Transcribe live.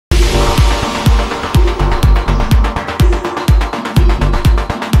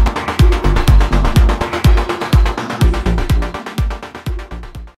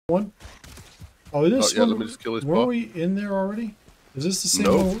Oh, this yeah, one. let me just kill this Weren't bot. we in there already? Is this the same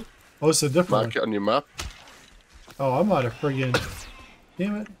No. one? Oh, it's a different Mark one. it on your map. Oh, I'm out of friggin'.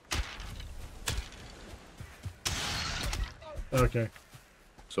 Damn it. Okay.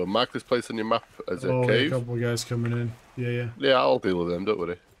 So mark this place on your map as a Oh, we got a cave. couple of guys coming in. Yeah, yeah. Yeah, I'll deal with them, don't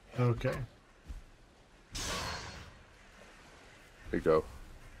worry. Okay. Here you go.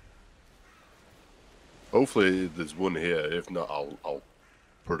 Hopefully there's one here. If not, I'll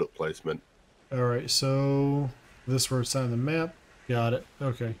product placement. Alright, so this where it's on the map. Got it.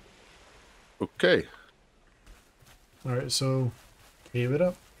 Okay. Okay. Alright, so cave it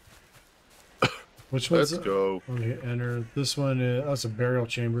up. Which one's Let's go. Okay, enter. This one is that's a burial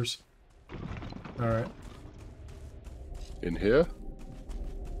chambers. Alright. In here.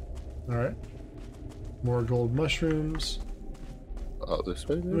 Alright. More gold mushrooms. Out this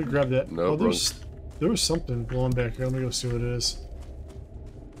way, Let me maybe? grab that. No, Oh, there was something glowing back here. Let me go see what it is.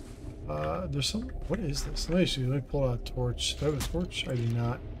 There's some. What is this? Let me pull out a torch. Do I have a torch? I do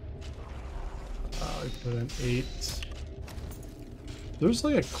not. I put in 8. There's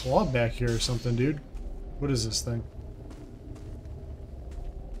like a claw back here or something, dude. What is this thing?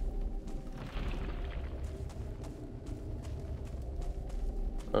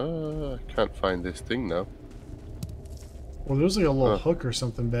 I can't find this thing now. Well, there's like a little hook or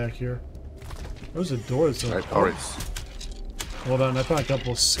something back here. There's a door that's open. Right, Horace. Hold on, I found a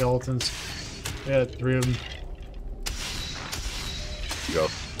couple of skeletons. Yeah, 3 of them. Go.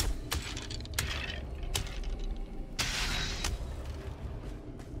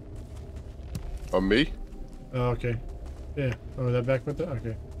 On me? Oh, okay. Yeah. Oh, that back with that?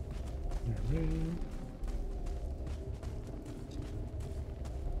 Okay.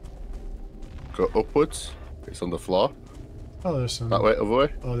 Go upwards. It's on the floor. Oh, there's some. That way, other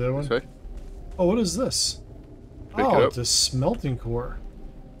way. Oh, that one? This way. Oh, what is this? Pick Oh, it up. it's a smelting core.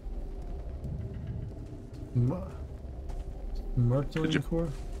 Smelting core?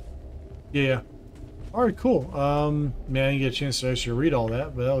 Yeah, yeah. Alright, cool. Man, I didn't get a chance to actually read all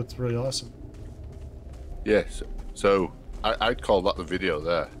that, but that looks really awesome. Yes. So I'd call that the video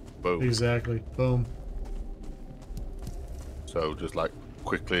there. Boom. Exactly. Boom. So just like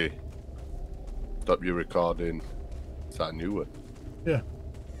quickly stop your recording. Start a new one. Yeah.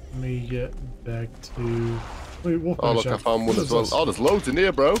 Let me get back to... Wait, we'll Oh finish look, I up. found one What as is well. this? Oh, there's loads in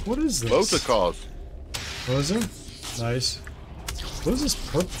here, bro. What is this? Loads of cars. What is it? Nice. What is this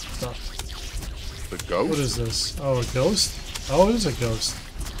purple stuff? The ghost. What is this? Oh, a ghost? Oh, it is a ghost.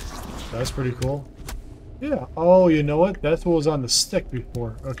 That's pretty cool. Yeah. Oh, you know what? That's what was on the stick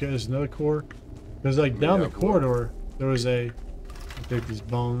before. Okay, there's another core. There's like down the corridor, there was a... I'll take these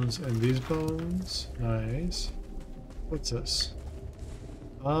bones and these bones. Nice. What's this?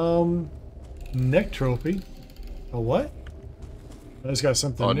 Neck trophy. A what? I just got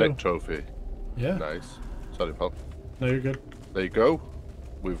something new. Neck trophy. Yeah. Nice. Sorry, pal. No, you're good. There you go.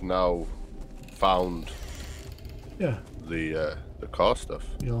 We've now found Yeah. the car stuff.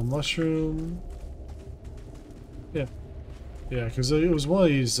 Yellow mushroom. Yeah. Yeah, because it was one of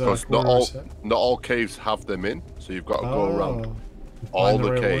these Because not all caves have them in, so you've got to go around all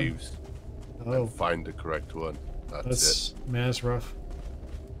the right caves and find the correct one. That's it. Man, that's rough.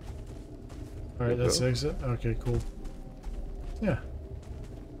 Alright, that's the exit? Okay, cool. Yeah.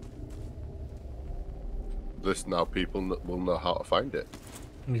 This now people will know how to find it.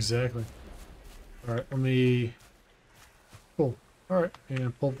 Exactly. Alright, let me... Cool. Alright,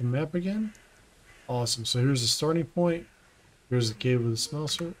 and pull up the map again. Awesome. So here's the starting point. Here's the cave with the smell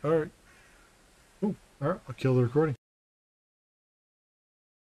cert. Alright. Cool. Alright, I'll kill the recording.